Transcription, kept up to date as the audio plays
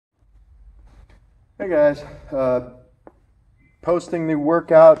Hey guys, posting the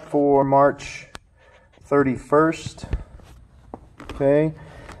workout for March 31st. Okay,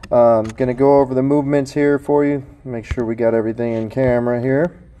 gonna go over the movements here for you. Make sure we got everything in camera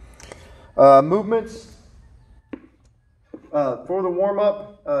here. Movements for the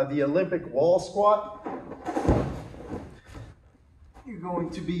warm-up, the Olympic wall squat. You're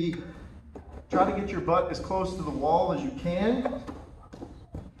going to be try to get your butt as close to the wall as you can.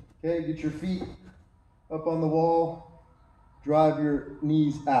 Okay, get your feet up on the wall, drive your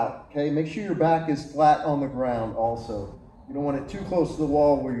knees out. Okay, make sure your back is flat on the ground also. You don't want it too close to the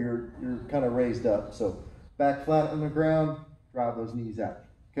wall where you're kind of raised up. So back flat on the ground, drive those knees out.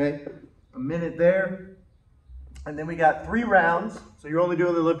 Okay, a minute there. And then we got 3 rounds. So you're only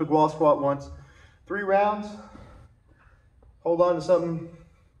doing the Olympic wall squat once. 3 rounds. Hold on to something.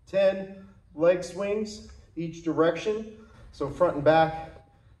 10 leg swings each direction. So front and back,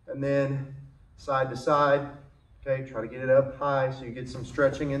 and then side to side. Okay, try to get it up high so you get some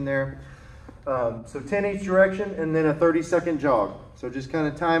stretching in there. So 10 each direction, and then a 30-second jog. So just kind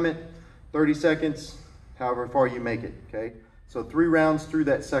of time it, 30 seconds, however far you make it, okay? So 3 rounds through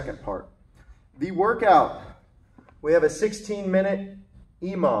that second part. The workout, we have a 16-minute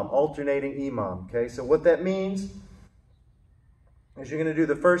EMOM, alternating EMOM, okay? So what that means is you're gonna do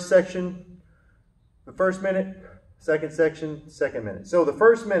the first section, the first minute, second section, second minute. So the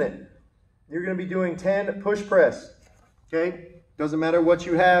first minute, you're gonna be doing 10 push press, okay? Doesn't matter what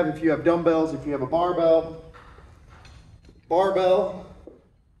you have, if you have dumbbells, if you have a barbell,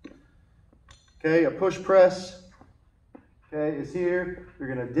 okay, a push press, okay, is here. You're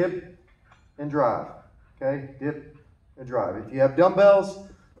gonna dip and drive, okay? Dip and drive. If you have dumbbells,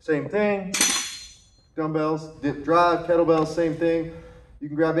 same thing. Dumbbells, dip, drive, kettlebells, same thing. You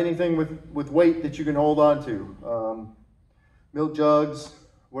can grab anything with weight that you can hold on to. Milk jugs,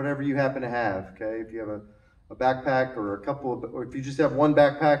 whatever you happen to have, okay? If you have a backpack or a couple of, or if you just have one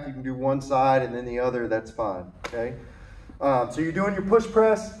backpack, you can do one side and then the other, that's fine, okay? So you're doing your push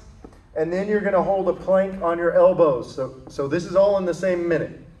press, and then you're gonna hold a plank on your elbows. So this is all in the same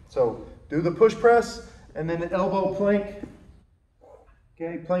minute. So do the push press, and then an elbow plank,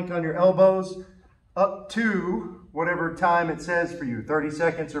 okay? Plank on your elbows, up to whatever time it says for you, 30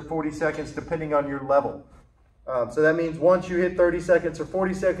 seconds or 40 seconds, depending on your level. So that means once you hit 30 seconds or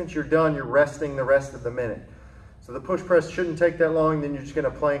 40 seconds, you're done. You're resting the rest of the minute. So the push press shouldn't take that long. Then you're just going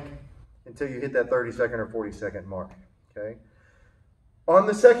to plank until you hit that 30-second or 40-second mark. Okay. On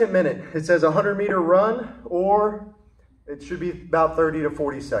the second minute, it says 100-meter run, or it should be about 30 to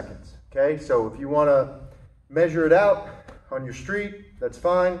 40 seconds. Okay. So if you want to measure it out on your street, that's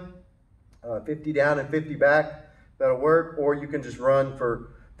fine. 50 down and 50 back, that'll work. Or you can just run for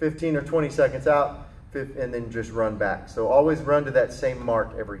 15 or 20 seconds out, and then just run back. So always run to that same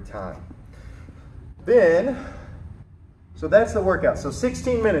mark every time. Then, so that's the workout. So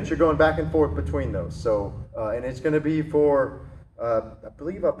 16 minutes, you're going back and forth between those. So, and it's gonna be for, I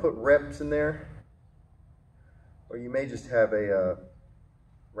believe I put reps in there, or you may just have a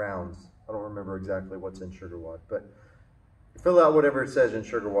rounds. I don't remember exactly what's in Sugar WOD, but fill out whatever it says in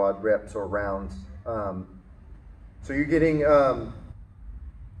Sugar WOD, reps or rounds. So you're getting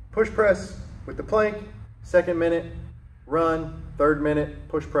push press with the plank, second minute, run, third minute,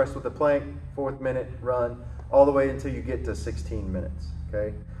 push press with the plank, fourth minute, run, all the way until you get to 16 minutes,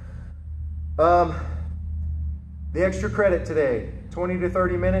 okay? The extra credit today, 20 to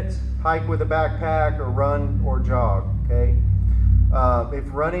 30 minutes, hike with a backpack or run or jog, okay?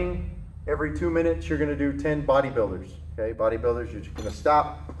 If running every 2 minutes, you're gonna do 10 bodybuilders, okay? Bodybuilders, you're just gonna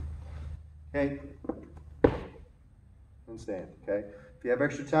stop, okay? And stand, okay? If you have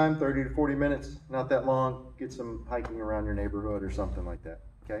extra time, 30 to 40 minutes, not that long, get some hiking around your neighborhood or something like that,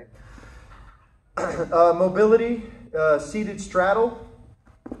 okay? Mobility, seated straddle,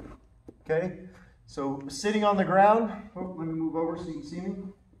 okay? So sitting on the ground, oh, let me move over so you can see me.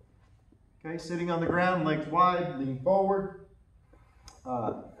 Okay, sitting on the ground, legs wide, leaning forward.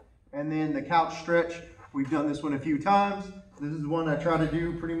 And then the couch stretch, we've done this one a few times. This is one I try to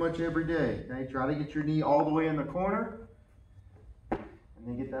do pretty much every day, okay? Try to get your knee all the way in the corner. And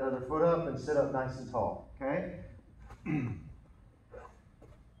then get that other foot up and sit up nice and tall, okay? And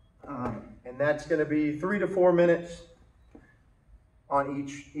that's going to be 3 to 4 minutes on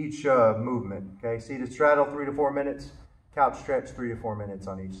each movement, okay? Seated straddle, 3 to 4 minutes. Couch stretch, 3 to 4 minutes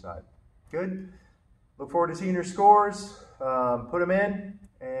on each side. Good? Look forward to seeing your scores. Put them in,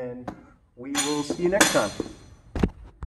 and we will see you next time.